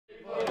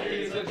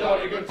he's a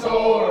jolly good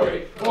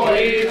Tory. Oh,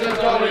 he's a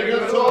jolly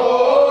good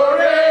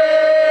Tory.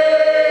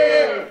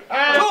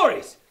 And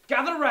Tories,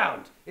 gather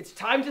round. It's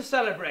time to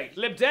celebrate.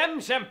 Lib Dem,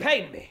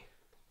 champagne me.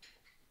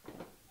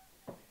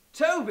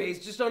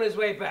 Toby's just on his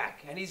way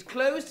back, and he's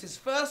closed his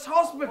first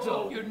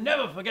hospital. Oh, you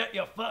never forget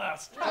your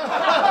first.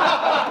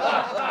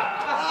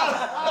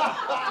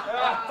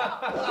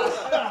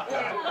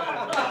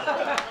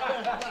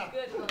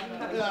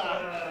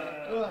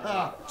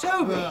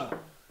 Toby,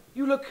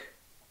 you look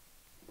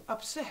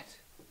upset.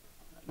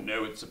 I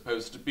know it's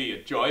supposed to be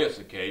a joyous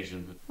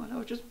occasion, but Well, I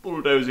was just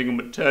bulldozing a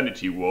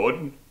maternity ward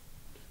and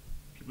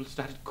people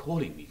started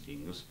calling me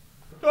things.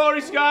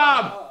 Tory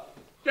scum!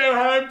 Go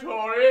home,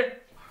 Tory!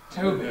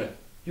 Toby,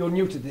 you're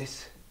new to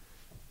this.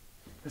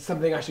 There's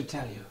something I should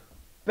tell you.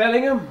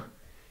 Bellingham,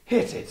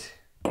 hit it.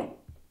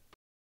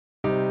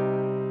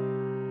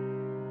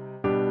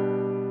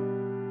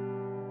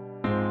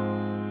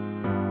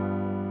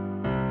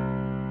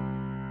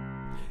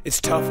 It's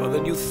tougher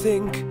than you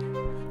think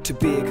to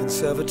be a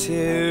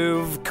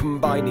conservative,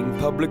 combining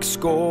public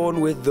scorn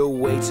with the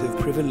weight of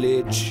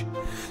privilege,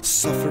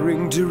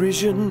 suffering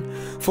derision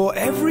for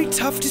every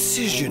tough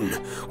decision.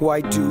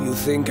 Why do you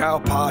think our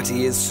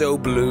party is so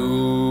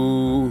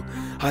blue?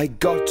 I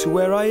got to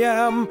where I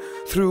am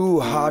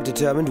through hard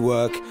determined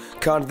work.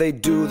 Can't they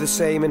do the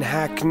same in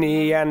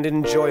Hackney and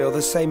enjoy all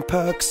the same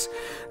perks?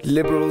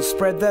 Liberals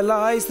spread their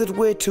lies that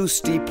we're too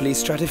steeply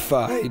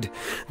stratified.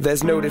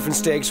 There's no different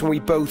stakes when we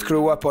both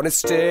grew up on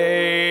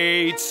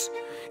estates.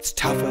 It's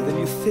tougher than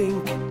you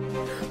think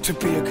to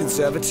be a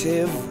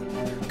conservative,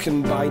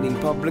 combining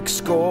public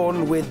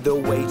scorn with the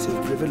weight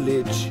of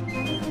privilege,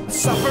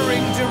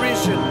 suffering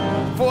derision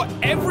for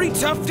every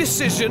tough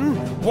decision.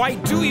 Why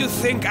do you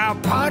think our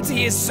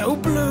party is so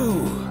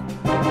blue?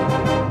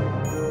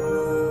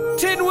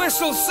 Tin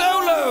whistle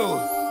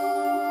solo!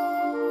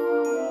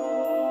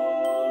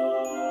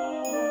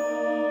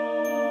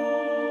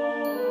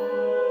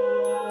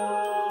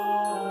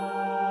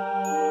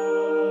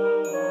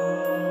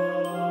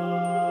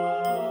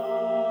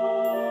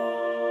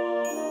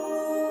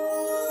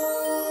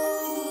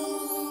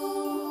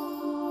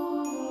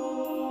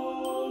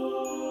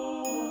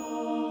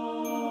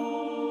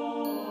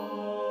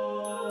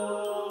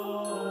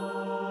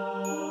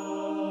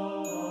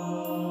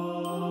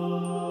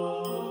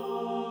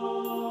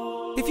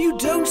 If you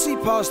don't see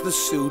past the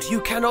suit,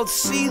 you cannot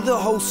see the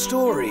whole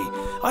story.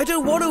 I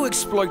don't want to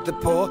exploit the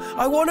poor,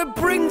 I want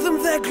to bring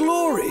them their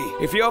glory.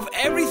 If you have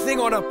everything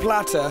on a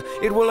platter,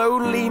 it will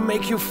only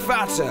make you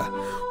fatter.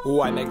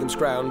 Why make them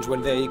scrounge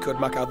when they could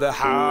muck out the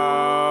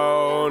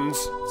hounds?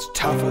 It's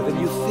tougher than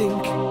you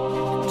think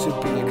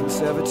to be a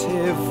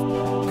conservative,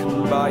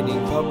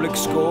 combining public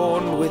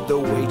scorn with the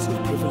weight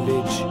of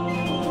privilege,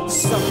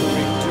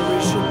 suffering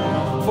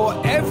derision for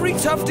every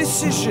tough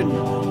decision.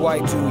 Why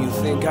do you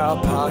think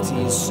our party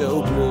is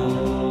so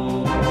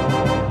blue?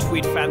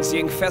 Tweet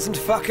fancying pheasant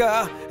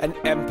fucker and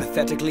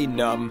empathetically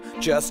numb,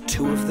 just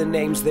two of the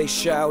names they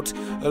shout,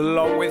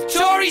 along with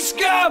Tory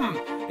scum!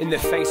 In the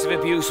face of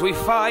abuse we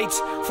fight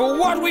for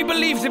what we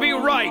believe to be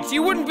right.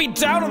 You wouldn't be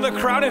down on the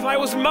crown if I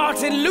was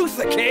Martin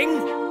Luther King.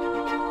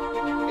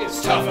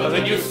 it's tougher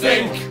than you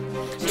think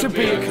To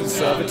be a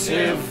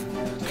conservative,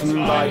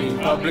 combining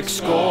public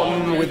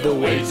scorn with the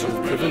weight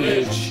of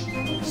privilege,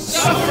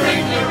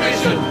 suffering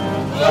derision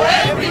for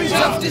every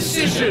tough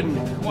decision.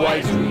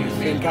 Why do you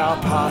think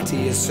our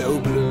party is so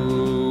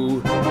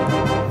blue?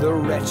 The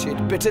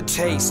wretched bitter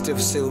taste of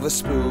silver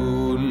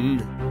spoon.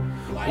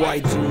 Why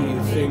do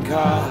you think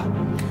our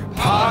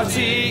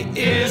party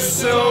is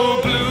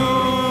so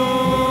blue?